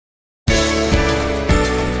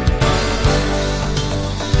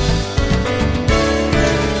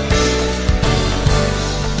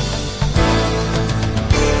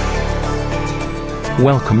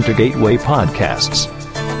Welcome to Gateway Podcasts.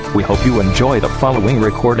 We hope you enjoy the following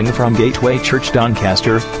recording from Gateway Church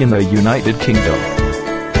Doncaster in the United Kingdom.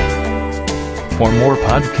 For more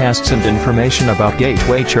podcasts and information about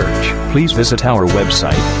Gateway Church, please visit our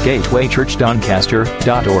website,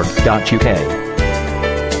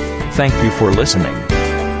 gatewaychurchdoncaster.org.uk. Thank you for listening.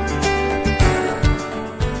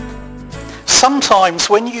 Sometimes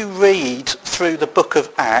when you read through the book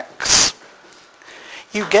of Acts,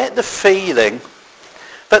 you get the feeling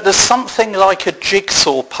that there's something like a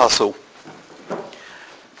jigsaw puzzle.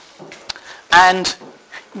 And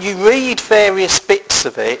you read various bits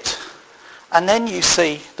of it, and then you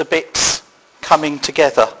see the bits coming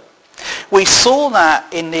together. We saw that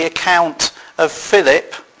in the account of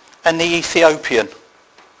Philip and the Ethiopian.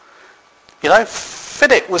 You know,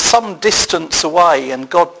 Philip was some distance away and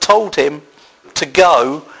God told him to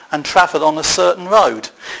go and travel on a certain road.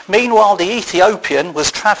 Meanwhile, the Ethiopian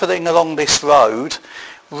was travelling along this road,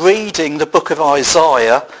 reading the book of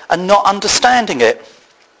Isaiah and not understanding it.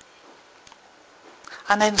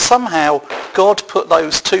 And then somehow God put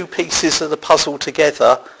those two pieces of the puzzle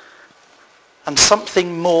together and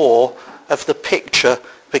something more of the picture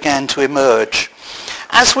began to emerge.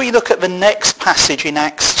 As we look at the next passage in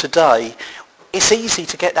Acts today, it's easy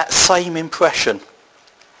to get that same impression.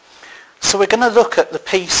 So we're going to look at the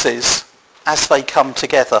pieces as they come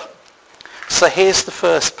together. So here's the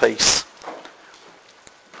first piece.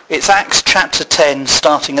 It's Acts chapter 10,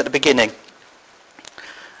 starting at the beginning.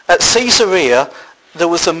 At Caesarea, there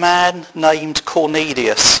was a man named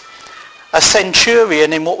Cornelius, a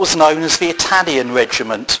centurion in what was known as the Italian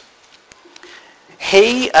regiment.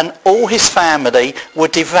 He and all his family were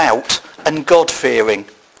devout and God-fearing.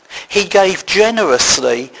 He gave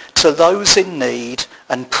generously to those in need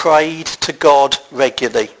and prayed to God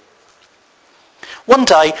regularly. One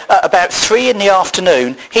day, at about 3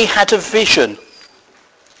 p.m, he had a vision.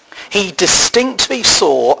 He distinctly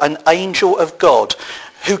saw an angel of God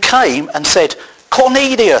who came and said,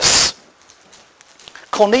 "Cornelius!"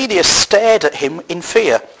 Cornelius stared at him in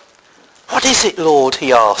fear. "What is it, Lord?"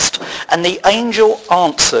 he asked. And the angel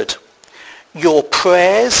answered, "Your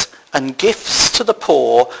prayers and gifts to the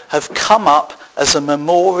poor have come up as a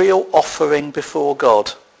memorial offering before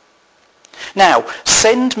God. Now,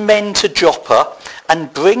 send men to Joppa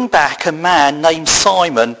and bring back a man named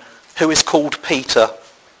Simon who is called Peter.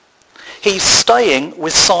 He's staying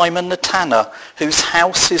with Simon the tanner, whose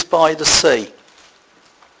house is by the sea."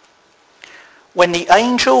 When the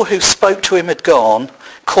angel who spoke to him had gone,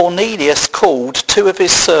 Cornelius called 2 of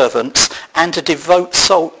his servants and a devout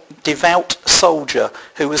soldier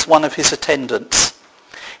who was one of his attendants.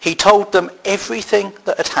 He told them everything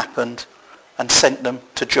that had happened and sent them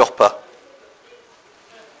to Joppa.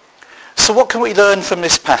 So what can we learn from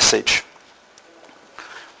this passage?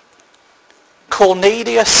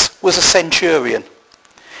 Cornelius was a centurion.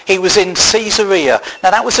 He was in Caesarea.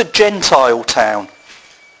 Now that was a Gentile town.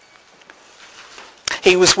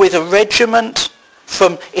 He was with a regiment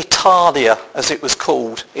from Italia, as it was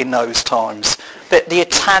called in those times, the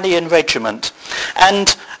Italian regiment.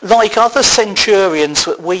 And like other centurions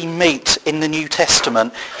that we meet in the New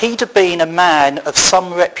Testament, he'd have been a man of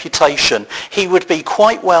some reputation. He would be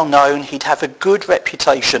quite well known, he'd have a good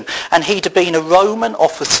reputation, and he'd have been a Roman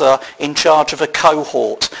officer in charge of a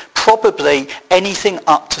cohort, probably anything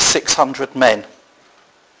up to 600 men.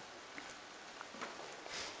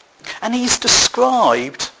 And he's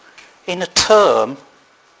described in a term,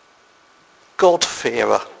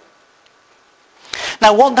 God-fearer.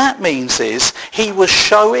 Now what that means is he was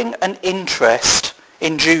showing an interest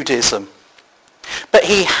in Judaism, but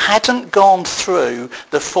he hadn't gone through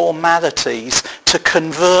the formalities to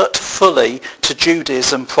convert fully to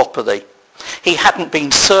Judaism properly. He hadn't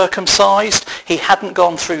been circumcised, he hadn't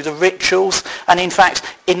gone through the rituals, and in fact,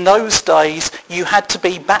 in those days, you had to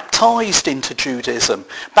be baptized into Judaism.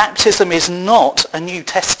 Baptism is not a New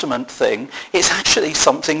Testament thing, it's actually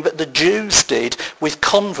something that the Jews did with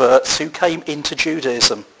converts who came into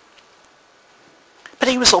Judaism. But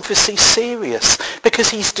he was obviously serious, because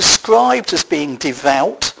he's described as being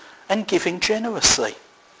devout and giving generously.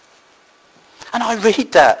 And I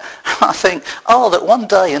read that and I think, that one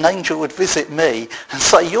day an angel would visit me and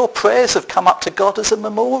say, "Your prayers have come up to God as a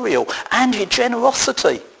memorial, and your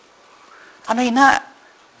generosity." I mean,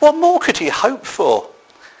 what more could you hope for?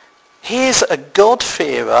 Here's a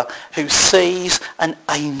God-fearer who sees an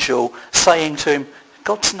angel saying to him,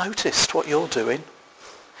 "God's noticed what you're doing.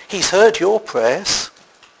 He's heard your prayers."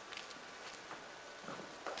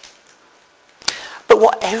 But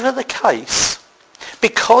whatever the case,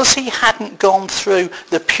 Because he hadn't gone through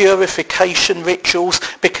the purification rituals,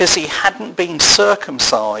 because he hadn't been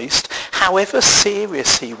circumcised, however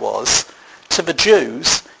serious he was, to the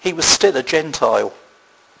Jews, he was still a Gentile.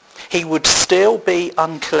 He would still be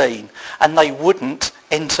unclean, and they wouldn't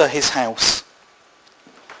enter his house.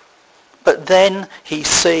 But then he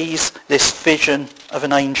sees this vision of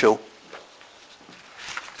an angel.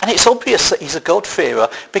 And it's obvious that he's a God-fearer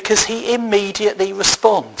because he immediately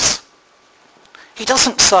responds. He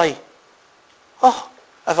doesn't say, "Oh,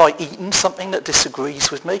 have I eaten something that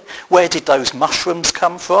disagrees with me? Where did those mushrooms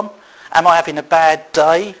come from? Am I having a bad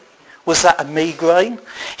day? Was that a migraine?"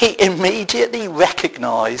 He immediately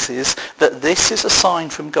recognizes that this is a sign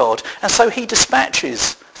from God. And so he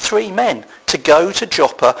dispatches 3 men to go to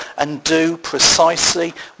Joppa and do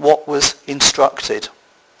precisely what was instructed.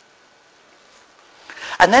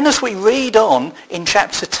 And then as we read on in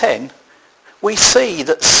chapter 10, we see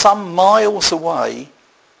that some miles away,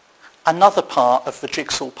 another part of the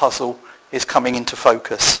jigsaw puzzle is coming into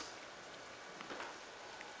focus.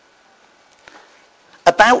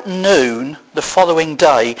 About noon the following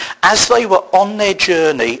day, as they were on their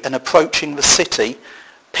journey and approaching the city,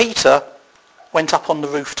 Peter went up on the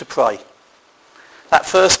roof to pray. That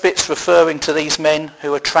first bit's referring to these men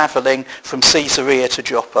who are travelling from Caesarea to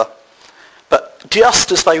Joppa. But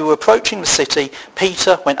just as they were approaching the city,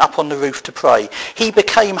 Peter went up on the roof to pray. He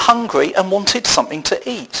became hungry and wanted something to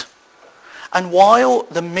eat. And while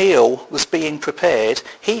the meal was being prepared,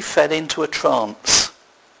 he fell into a trance.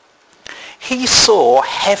 He saw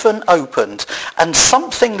heaven opened and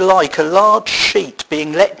something like a large sheet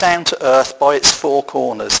being let down to earth by its 4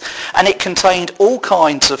 corners. And it contained all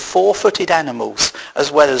kinds of 4-footed animals,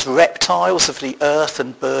 as well as reptiles of the earth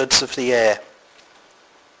and birds of the air.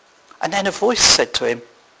 And then a voice said to him,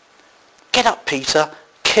 "Get up, Peter,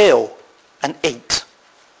 kill and eat."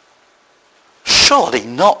 "Surely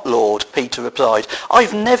not, Lord," Peter replied.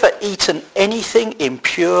 "I've never eaten anything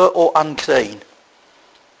impure or unclean."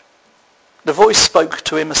 The voice spoke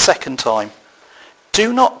to him a second time.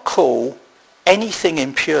 "Do not call anything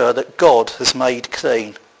impure that God has made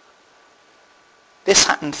clean." This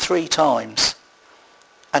happened 3 times,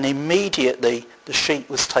 and immediately the sheet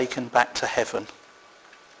was taken back to heaven.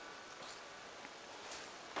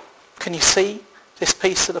 Can you see this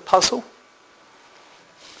piece of the puzzle?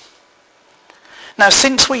 Now,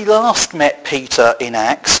 since we last met Peter in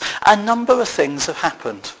Acts, a number of things have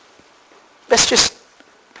happened. Let's just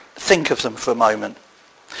think of them for a moment.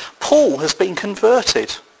 Paul has been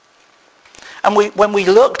converted. And when we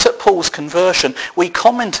looked at Paul's conversion, we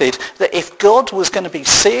commented that if God was going to be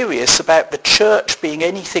serious about the church being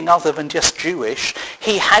anything other than just Jewish,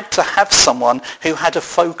 he had to have someone who had a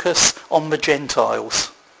focus on the Gentiles.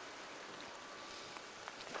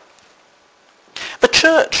 The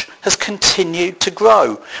church has continued to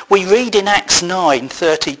grow. We read in Acts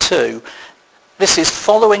 9:32, this is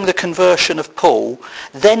following the conversion of Paul,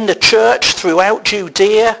 "Then the church throughout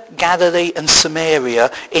Judea, Galilee and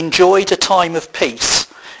Samaria enjoyed a time of peace.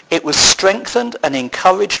 It was strengthened and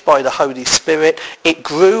encouraged by the Holy Spirit. It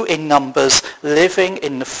grew in numbers, living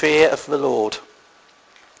in the fear of the Lord."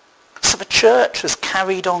 So the church has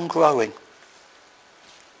carried on growing.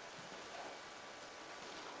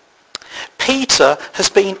 Peter has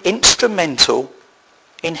been instrumental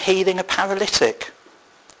in healing a paralytic,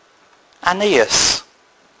 Aeneas.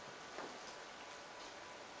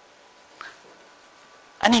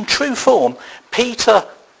 And in true form, Peter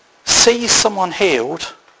sees someone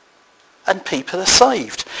healed and people are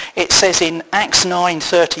saved. It says in Acts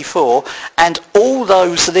 9:34, "And all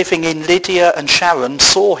those living in Lydia and Sharon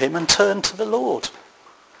saw him and turned to the Lord."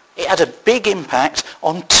 It had a big impact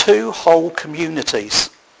on 2 whole communities.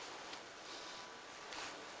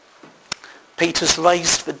 Peter's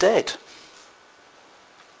raised the dead.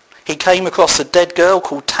 He came across a dead girl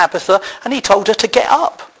called Tabitha and he told her to get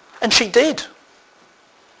up. And she did.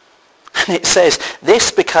 And it says,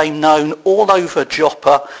 this became known all over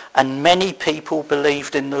Joppa and many people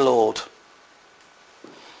believed in the Lord.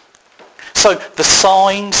 So the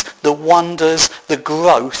signs, the wonders, the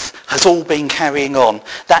growth has all been carrying on.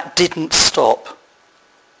 That didn't stop.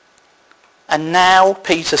 And now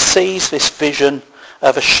Peter sees this vision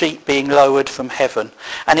of a sheet being lowered from heaven.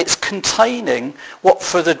 And it's containing what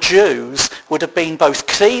for the Jews would have been both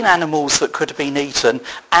clean animals that could have been eaten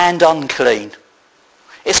and unclean.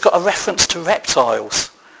 It's got a reference to reptiles.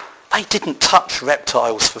 They didn't touch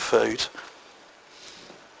reptiles for food.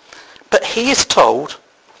 But he is told,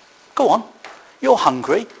 go on, you're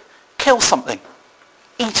hungry, kill something,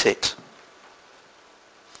 eat it.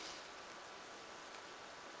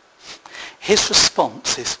 His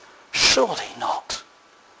response is, surely not.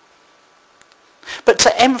 But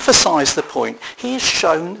to emphasize the point, he has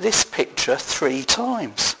shown this picture 3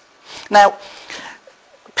 times. Now,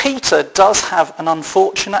 Peter does have an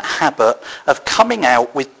unfortunate habit of coming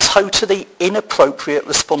out with totally inappropriate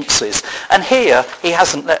responses. And here, he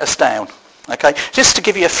hasn't let us down. Okay, just to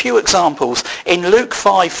give you a few examples, in Luke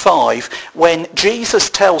 5:5, when Jesus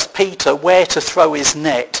tells Peter where to throw his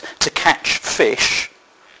net to catch fish,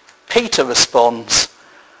 Peter responds,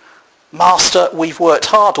 "Master, we've worked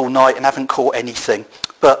hard all night and haven't caught anything,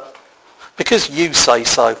 but because you say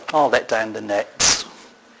so, I'll let down the nets."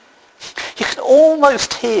 You can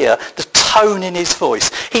almost hear the tone in his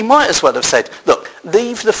voice. He might as well have said, "Look,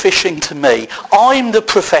 leave the fishing to me. I'm the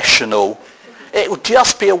professional. It would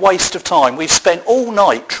just be a waste of time. We've spent all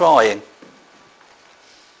night trying."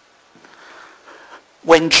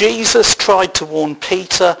 When Jesus tried to warn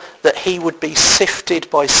Peter that he would be sifted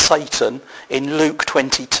by Satan in Luke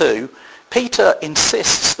 22, Peter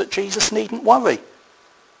insists that Jesus needn't worry.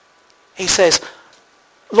 He says,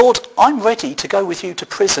 "Lord, I'm ready to go with you to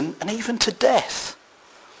prison and even to death."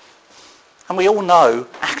 And we all know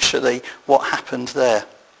actually what happened there.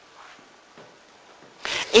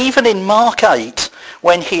 Even in Mark 8,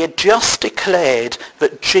 when he had just declared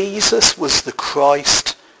that Jesus was the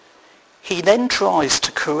Christ, he then tries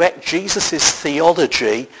to correct Jesus'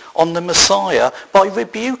 theology on the Messiah by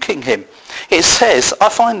rebuking him. It says, I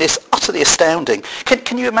find this utterly astounding.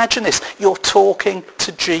 Can you imagine this? You're talking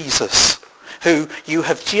to Jesus, who you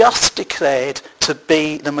have just declared to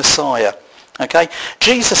be the Messiah. Okay?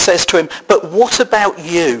 Jesus says to him, "But what about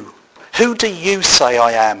you? Who do you say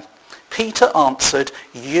I am?" Peter answered,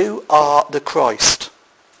 "You are the Christ."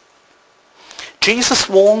 Jesus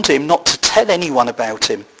warned him not to tell anyone about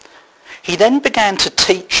him. He then began to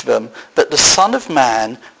teach them that the Son of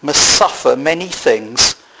Man must suffer many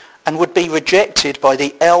things and would be rejected by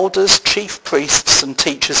the elders, chief priests and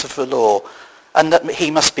teachers of the law, and that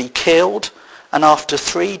he must be killed and after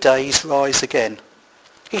 3 days rise again.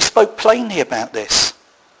 He spoke plainly about this.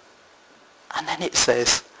 And then it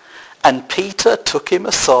says, "And Peter took him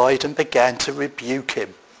aside and began to rebuke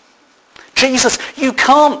him." Jesus, you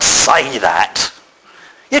can't say that.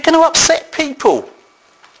 You're going to upset people.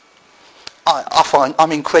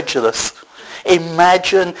 I'm incredulous.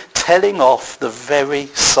 Imagine telling off the very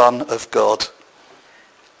Son of God.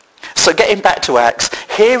 So getting back to Acts,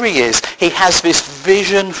 here he is. He has this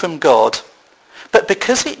vision from God. But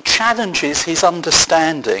because it challenges his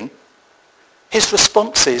understanding, his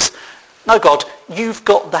response is, "No, God, you've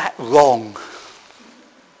got that wrong."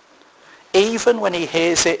 Even when he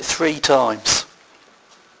hears it 3 times.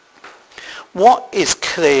 What is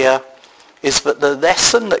clear is that the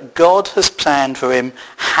lesson that God has planned for him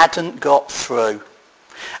hadn't got through.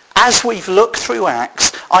 As we've looked through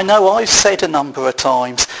Acts, I know I've said a number of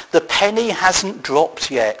times, the penny hasn't dropped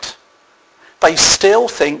yet. They still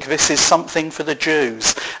think this is something for the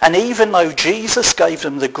Jews. And even though Jesus gave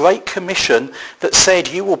them the Great Commission that said,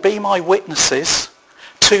 "You will be my witnesses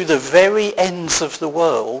to the very ends of the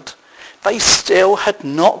world," they still had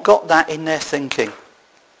not got that in their thinking.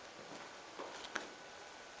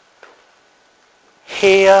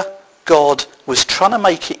 Here, God was trying to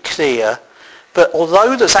make it clear that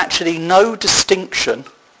although there's actually no distinction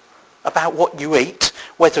about what you eat,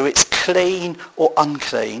 whether it's clean or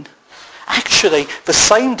unclean, actually the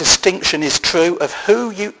same distinction is true of who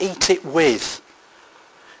you eat it with.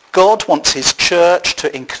 God wants his church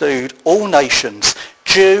to include all nations,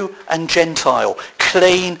 Jew and Gentile,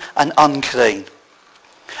 clean and unclean.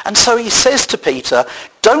 And so he says to Peter,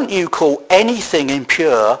 "Don't you call anything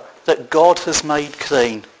impure that God has made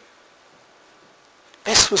clean."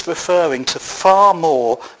 This was referring to far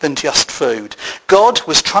more than just food. God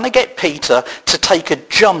was trying to get Peter to take a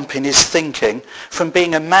jump in his thinking from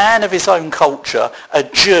being a man of his own culture, a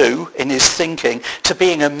Jew in his thinking, to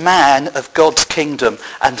being a man of God's kingdom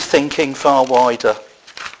and thinking far wider.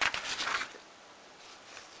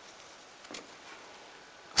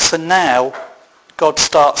 So now God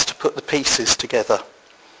starts to put the pieces together.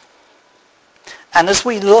 And as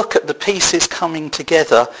we look at the pieces coming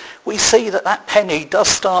together, we see that that penny does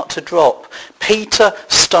start to drop. Peter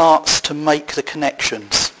starts to make the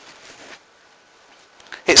connections.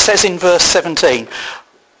 It says in verse 17,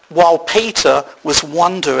 while Peter was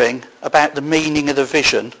wondering about the meaning of the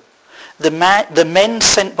vision, the men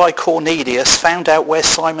sent by Cornelius found out where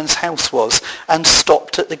Simon's house was and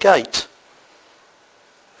stopped at the gate.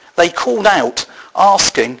 They called out,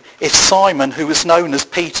 asking if Simon, who was known as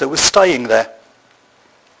Peter, was staying there.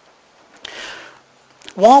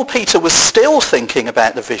 While Peter was still thinking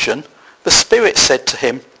about the vision, the Spirit said to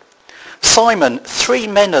him, "Simon, 3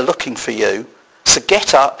 men are looking for you. So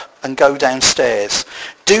get up and go downstairs.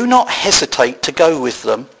 Do not hesitate to go with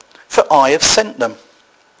them, for I have sent them."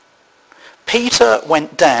 Peter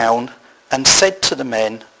went down and said to the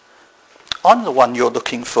men, "I'm the one you're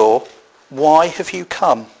looking for. Why have you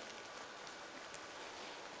come?"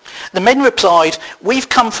 The men replied, "We've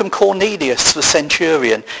come from Cornelius the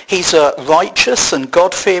centurion. He's a righteous and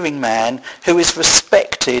God-fearing man who is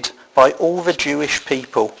respected by all the Jewish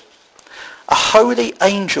people. A holy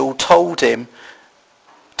angel told him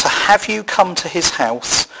to have you come to his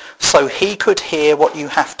house so he could hear what you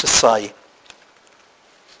have to say."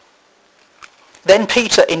 Then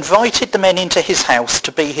Peter invited the men into his house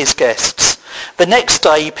to be his guests. The next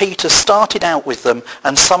day Peter started out with them,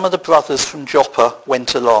 and some of the brothers from Joppa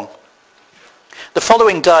went along. The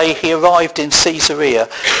following day he arrived in Caesarea.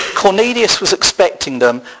 Cornelius was expecting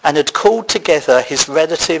them and had called together his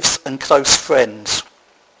relatives and close friends.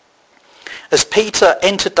 As Peter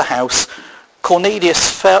entered the house,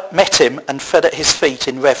 Cornelius met him and fell at his feet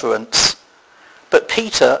in reverence. But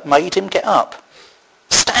Peter made him get up.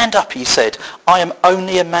 "Stand up," he said. "I am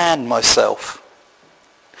only a man myself."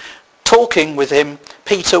 Talking with him,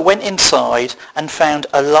 Peter went inside and found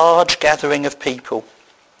a large gathering of people.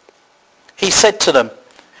 He said to them,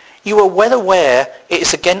 "You are well aware it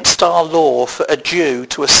is against our law for a Jew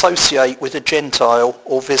to associate with a Gentile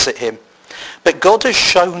or visit him. But God has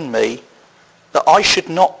shown me that I should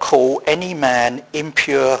not call any man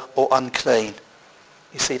impure or unclean."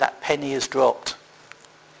 You see, that penny has dropped.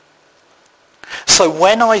 "So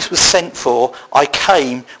when I was sent for, I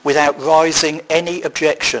came without raising any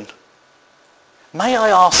objection. May I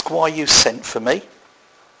ask why you sent for me?"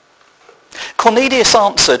 Cornelius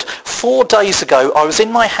answered, 4 days ago I was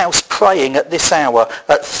in my house praying at this hour,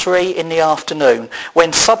 at 3 in the afternoon,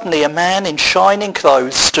 when suddenly a man in shining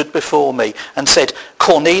clothes stood before me and said,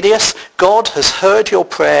 'Cornelius, God has heard your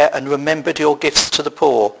prayer and remembered your gifts to the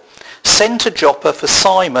poor. Send to Joppa for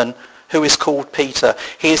Simon, who is called Peter.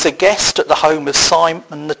 He is a guest at the home of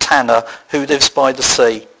Simon the tanner, who lives by the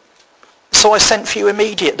sea.' So I sent for you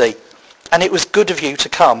immediately, and it was good of you to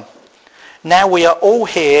come. Now we are all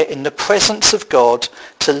here in the presence of God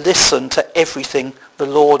to listen to everything the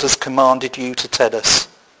Lord has commanded you to tell us."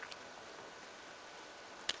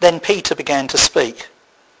 Then Peter began to speak.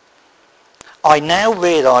 "I now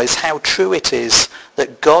realize how true it is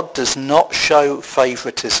that God does not show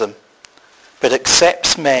favoritism, but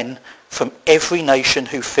accepts men from every nation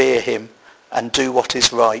who fear him and do what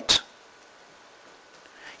is right.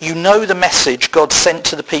 You know the message God sent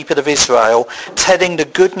to the people of Israel, telling the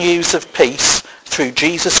good news of peace through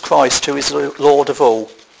Jesus Christ, who is Lord of all.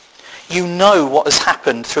 You know what has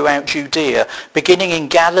happened throughout Judea, beginning in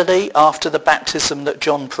Galilee after the baptism that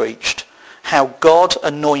John preached, how God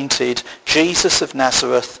anointed Jesus of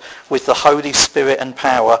Nazareth with the Holy Spirit and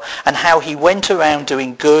power, and how he went around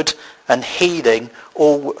doing good and healing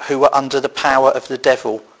all who were under the power of the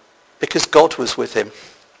devil, because God was with him.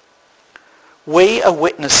 We are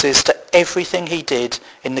witnesses to everything he did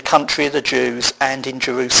in the country of the Jews and in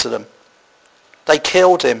Jerusalem. They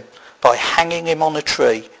killed him by hanging him on a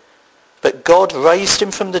tree, but God raised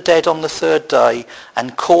him from the dead on the 3rd day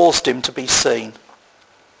and caused him to be seen.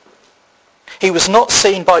 He was not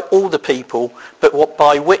seen by all the people, but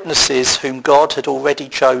by witnesses whom God had already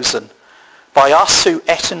chosen, by us who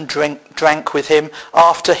ate and drank with him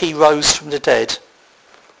after he rose from the dead.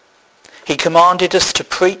 He commanded us to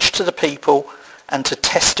preach to the people and to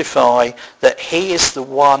testify that he is the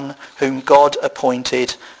one whom God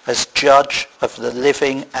appointed as judge of the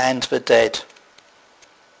living and the dead.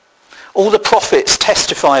 All the prophets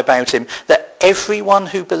testify about him, that everyone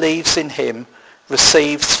who believes in him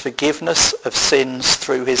receives forgiveness of sins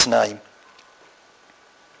through his name."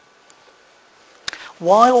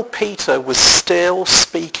 While Peter was still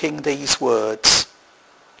speaking these words,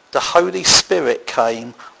 the Holy Spirit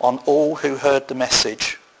came on all who heard the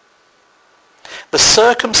message. The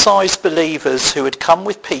circumcised believers who had come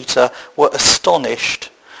with Peter were astonished,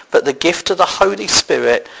 but the gift of the Holy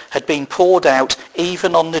Spirit had been poured out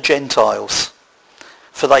even on the Gentiles,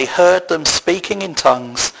 for they heard them speaking in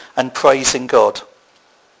tongues and praising God.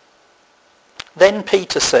 Then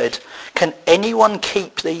Peter said, "Can anyone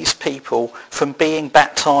keep these people from being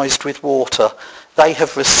baptized with water? They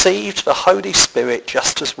have received the Holy Spirit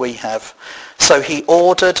just as we have." So he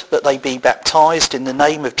ordered that they be baptized in the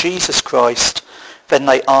name of Jesus Christ. Then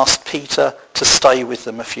they asked Peter to stay with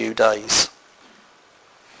them a few days.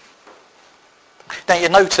 Now you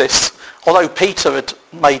notice, although Peter had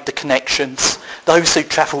made the connections, those who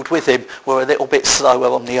travelled with him were a little bit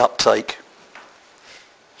slower on the uptake.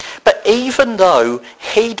 But even though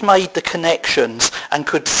he'd made the connections and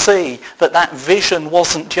could see that that vision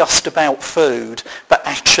wasn't just about food, but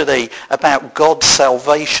actually about God's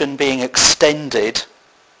salvation being extended,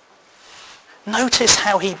 notice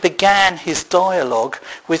how he began his dialogue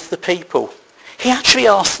with the people. He actually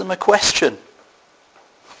asked them a question.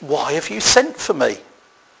 Why have you sent for me?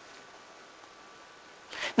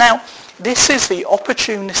 Now, this is the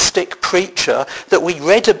opportunistic preacher that we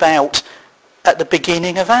read about at the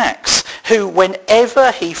beginning of Acts, who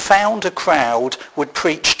whenever he found a crowd would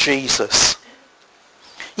preach Jesus.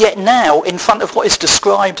 Yet now, in front of what is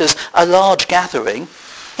described as a large gathering,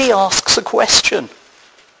 he asks a question.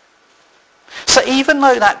 So even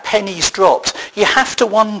though that penny's dropped, you have to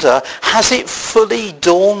wonder, has it fully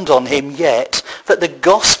dawned on him yet that the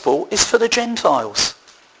gospel is for the Gentiles?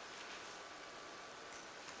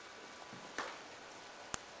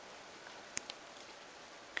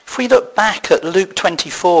 If we look back at Luke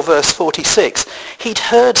 24 verse 46, he'd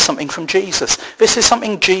heard something from Jesus. This is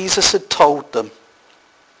something Jesus had told them.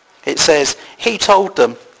 It says, he told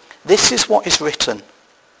them, this is what is written.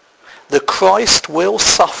 The Christ will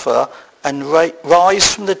suffer and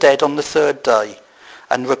rise from the dead on the third day,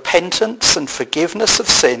 and repentance and forgiveness of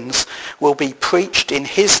sins will be preached in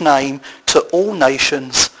his name to all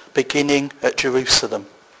nations, beginning at Jerusalem.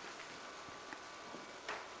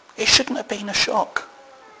 It shouldn't have been a shock.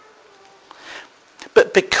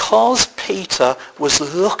 But because Peter was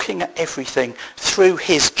looking at everything through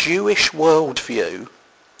his Jewish worldview,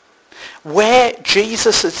 where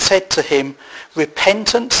Jesus had said to him,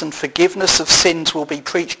 repentance and forgiveness of sins will be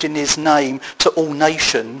preached in his name to all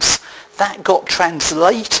nations, that got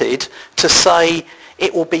translated to say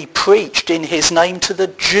it will be preached in his name to the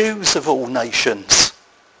Jews of all nations,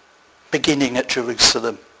 beginning at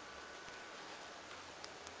Jerusalem.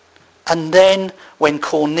 And then when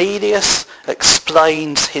Cornelius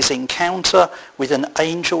explains his encounter with an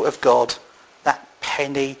angel of God, that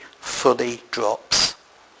penny fully drops.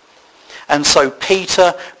 And so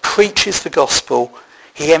Peter preaches the gospel.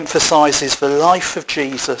 He emphasizes the life of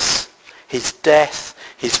Jesus, his death,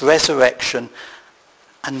 his resurrection,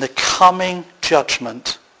 and the coming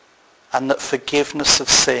judgment, and that forgiveness of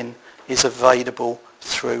sin is available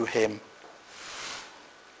through him.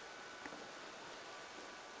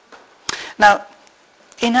 Now,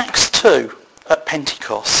 in Acts 2 at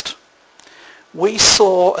Pentecost, we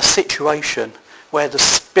saw a situation where the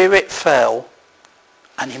Spirit fell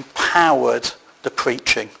and empowered the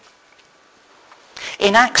preaching.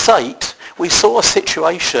 In Acts 8, we saw a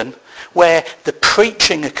situation where the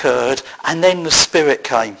preaching occurred and then the Spirit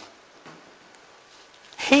came.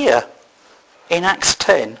 Here, in Acts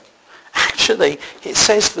 10, actually it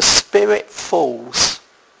says the Spirit falls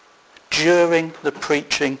during the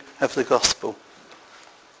preaching of the gospel.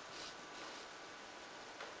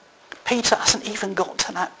 Peter hasn't even got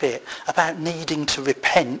to that bit about needing to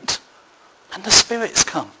repent, and the Spirit's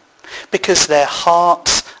come because their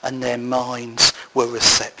hearts and their minds were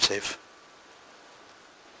receptive.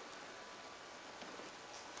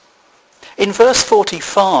 In verse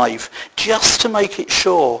 45, just to make it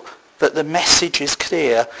sure that the message is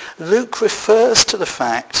clear, Luke refers to the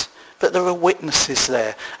fact that there are witnesses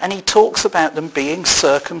there, and he talks about them being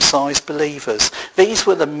circumcised believers. These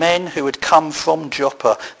were the men who had come from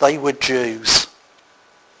Joppa. They were Jews.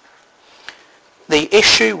 The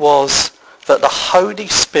issue was that the Holy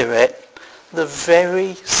Spirit, the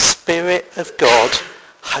very Spirit of God,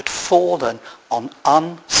 had fallen on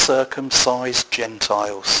uncircumcised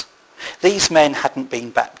Gentiles. These men hadn't been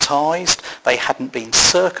baptized, they hadn't been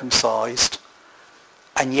circumcised,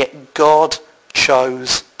 and yet God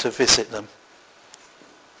chose to visit them.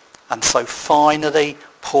 And so finally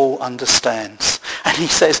Paul understands. And he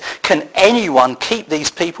says, can anyone keep these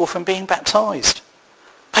people from being baptized?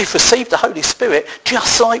 They've received the Holy Spirit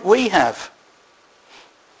just like we have.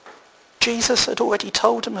 Jesus had already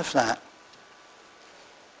told them of that.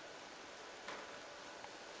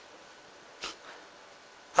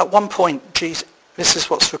 At one point, Jesus, this is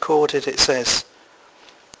what's recorded, it says,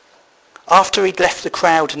 after he'd left the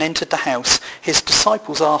crowd and entered the house, his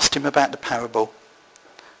disciples asked him about the parable.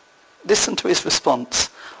 Listen to his response.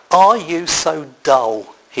 Are you so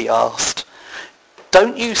dull? He asked.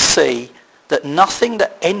 Don't you see that nothing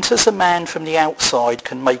that enters a man from the outside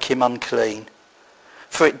can make him unclean?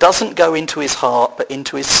 For it doesn't go into his heart, but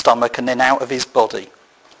into his stomach and then out of his body.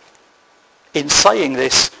 In saying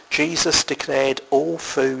this, Jesus declared all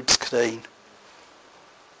foods clean.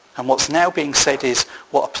 And what's now being said is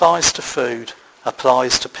what applies to food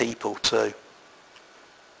applies to people too.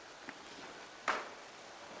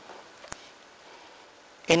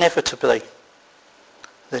 Inevitably,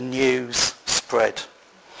 the news spread.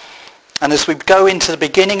 And as we go into the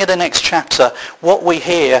beginning of the next chapter, what we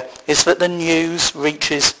hear is that the news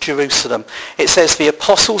reaches Jerusalem. It says the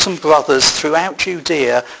apostles and brothers throughout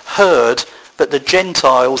Judea heard that the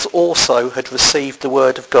Gentiles also had received the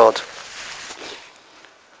word of God.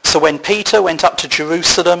 So when Peter went up to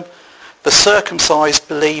Jerusalem, the circumcised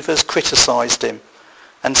believers criticised him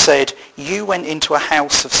and said, "You went into a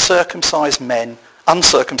house of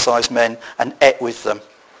uncircumcised men, and ate with them."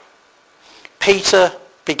 Peter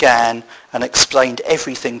began and explained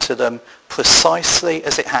everything to them precisely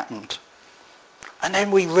as it happened. And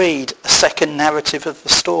then we read a second narrative of the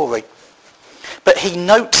story. But he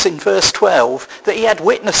notes in verse 12 that he had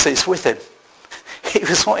witnesses with him. He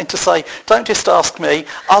was wanting to say, don't just ask me,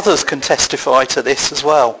 others can testify to this as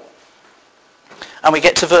well. And we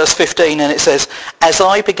get to verse 15 and it says, "As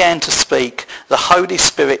I began to speak, the Holy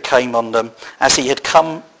Spirit came on them as he had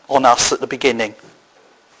come on us at the beginning."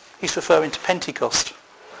 He's referring to Pentecost.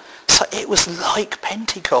 So it was like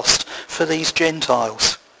Pentecost for these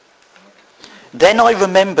Gentiles. "Then I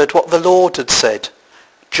remembered what the Lord had said.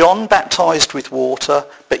 John baptized with water,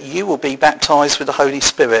 but you will be baptized with the Holy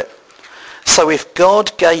Spirit. So if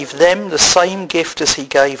God gave them the same gift as he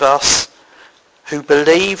gave us, who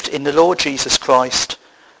believed in the Lord Jesus Christ,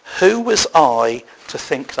 who was I to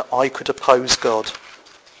think that I could oppose God?"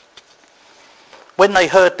 When they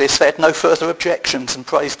heard this, they had no further objections and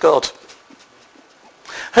praised God.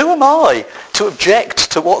 Who am I to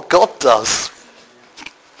object to what God does?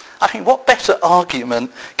 I mean, what better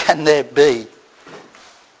argument can there be?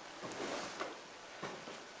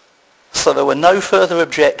 So there were no further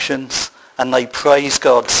objections, and they praised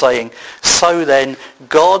God, saying, "So then,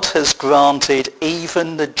 God has granted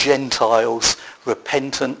even the Gentiles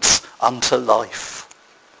repentance unto life."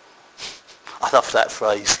 I love that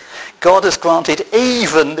phrase. God has granted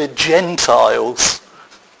even the Gentiles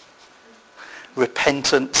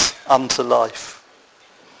repentance unto life.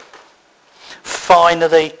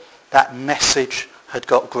 Finally, that message had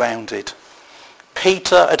got grounded.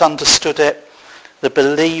 Peter had understood it. The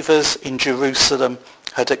believers in Jerusalem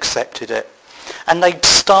had accepted it. And they'd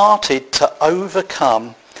started to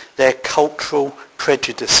overcome their cultural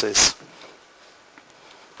prejudices.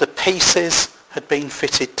 The pieces had been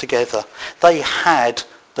fitted together. They had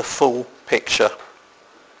the full picture.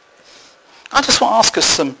 I just want to ask us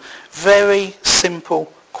some very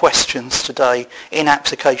simple questions today in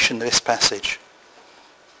application to this passage.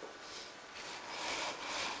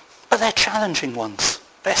 But they're challenging ones.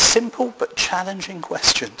 They're simple but challenging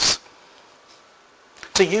questions.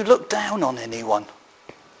 Do you look down on anyone?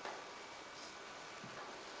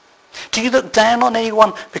 Do you look down on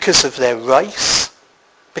anyone because of their race,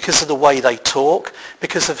 because of the way they talk,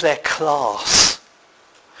 because of their class,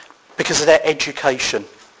 because of their education,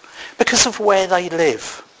 because of where they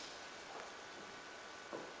live?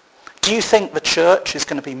 Do you think the church is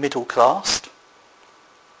going to be middle class?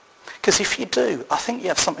 Because if you do, I think you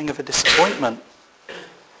have something of a disappointment.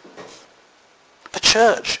 The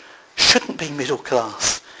church shouldn't be middle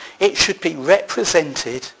class. It should be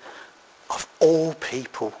representative of all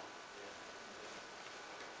people.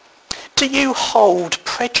 Do you hold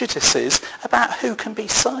prejudices about who can be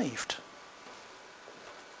saved?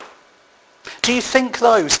 Do you think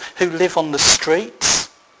those who live on the streets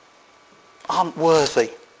aren't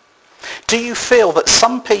worthy? Do you feel that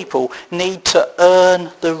some people need to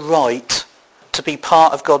earn the right to be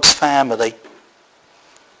part of God's family?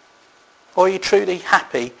 Or are you truly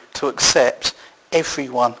happy to accept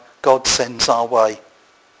everyone God sends our way?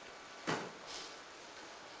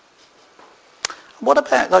 What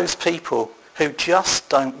about those people who just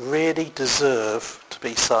don't really deserve to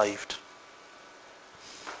be saved?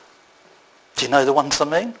 Do you know the ones I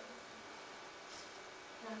mean?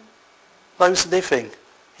 Those living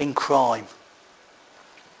in crime.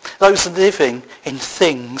 Those living in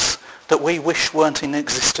things that we wish weren't in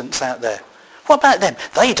existence out there. What about them?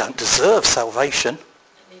 They don't deserve salvation.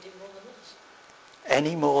 They need it more than us.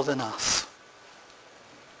 Any more than us.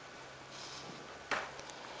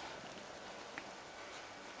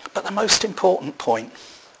 But the most important point,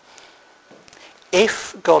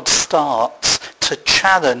 if God starts to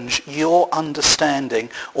challenge your understanding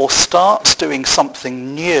or starts doing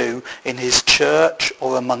something new in his church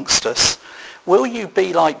or amongst us, will you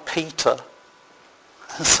be like Peter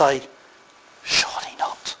and say, surely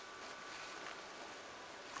not?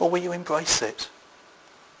 Or will you embrace it?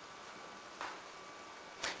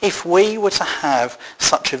 If we were to have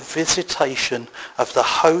such a visitation of the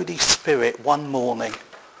Holy Spirit one morning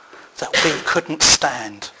that we couldn't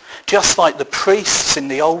stand, Just like the priests in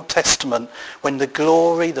the Old Testament, when the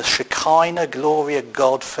glory, the Shekinah glory of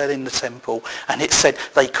God fell in the temple, and it said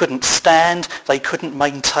they couldn't stand, they couldn't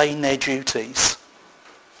maintain their duties.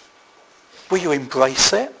 Will you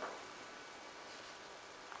embrace it?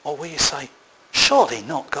 Or will you say, surely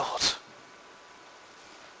not God?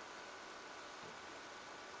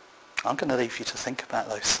 I'm going to leave you to think about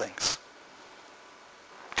those things.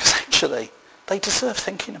 Because actually, they deserve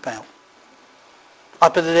thinking about. I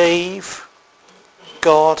believe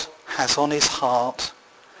God has on his heart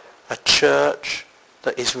a church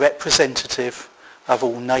that is representative of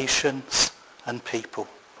all nations and people,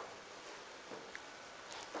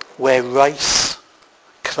 where race,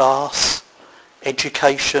 class,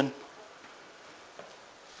 education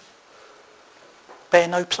bear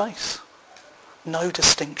no place, no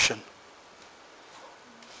distinction.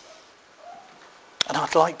 And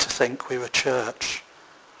I'd like to think we're a church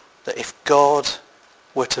that if God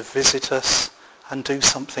were to visit us and do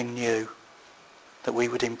something new, that we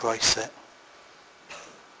would embrace it.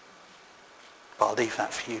 But I'll leave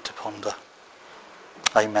that for you to ponder.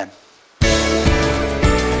 Amen.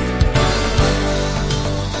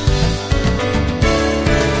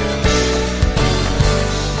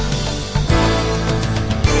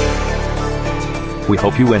 We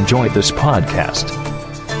hope you enjoyed this podcast.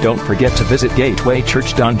 Don't forget to visit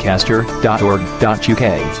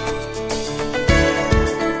gatewaychurchdoncaster.org.uk.